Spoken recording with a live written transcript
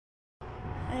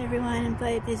Hi everyone, I'm by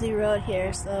a busy road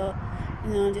here, so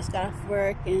I just got off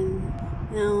work and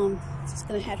now I'm just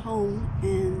gonna head home.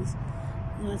 And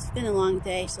it's been a long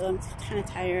day, so I'm kind of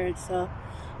tired, so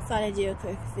I thought I'd do a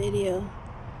quick video.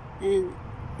 And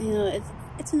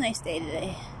it's a nice day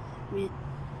today. I mean,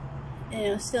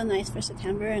 it's still nice for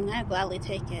September, and I'd gladly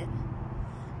take it.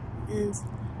 And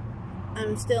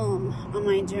I'm still on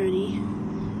my journey.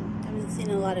 I haven't seen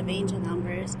a lot of angel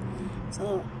numbers,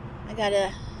 so I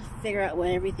gotta figure out what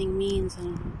everything means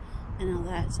and all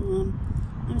that. So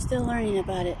I'm still learning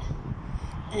about it,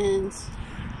 and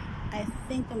I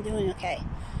think I'm doing okay.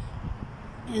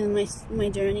 In my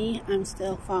journey, I'm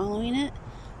still following it.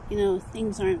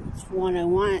 Things aren't what I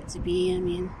want it to be. I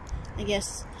mean, I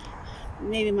guess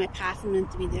maybe my path is meant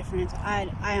to be different.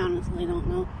 I honestly don't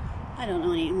know. I don't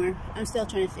know anymore. I'm still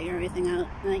trying to figure everything out,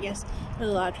 and I guess there's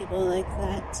a lot of people like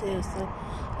that too. So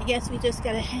I guess we just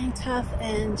gotta hang tough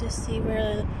and just see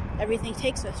where everything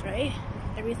takes us, right?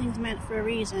 Everything's meant for a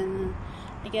reason, and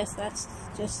I guess that's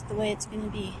just the way it's gonna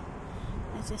be.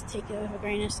 Let's just take it with a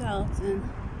grain of salt and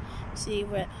see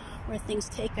where things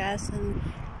take us, and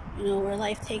where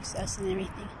life takes us and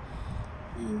everything.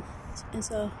 And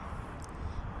so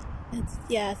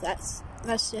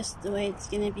that's just the way it's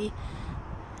gonna be.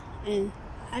 And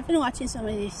I've been watching some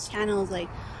of these channels like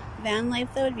van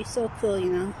life. That would be so cool,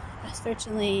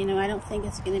 Unfortunately, I don't think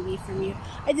it's gonna be for me.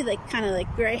 I did kind of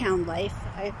like greyhound life.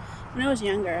 When I was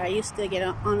younger, I used to get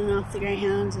on and off the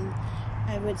greyhounds, and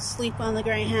I would sleep on the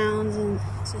greyhounds and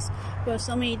just go to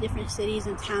so many different cities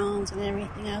and towns and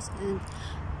everything else. And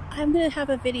I'm gonna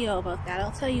have a video about that.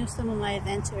 I'll tell you some of my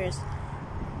adventures,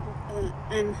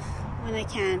 and when I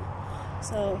can.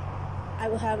 So I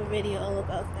will have a video all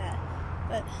about that.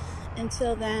 But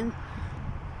until then,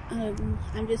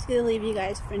 I'm just gonna leave you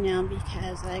guys for now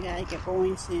because I gotta get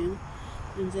going soon.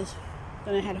 I'm just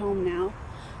gonna head home now,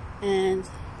 and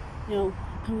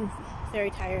I'm very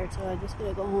tired, so I'm just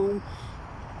gonna go home,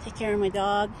 take care of my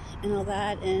dog and all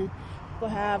that, and go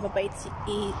have a bite to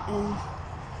eat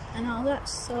and all that.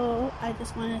 So I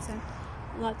just wanted to send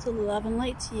lots of love and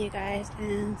light to you guys,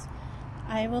 and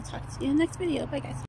I will talk to you in the next video. Bye guys.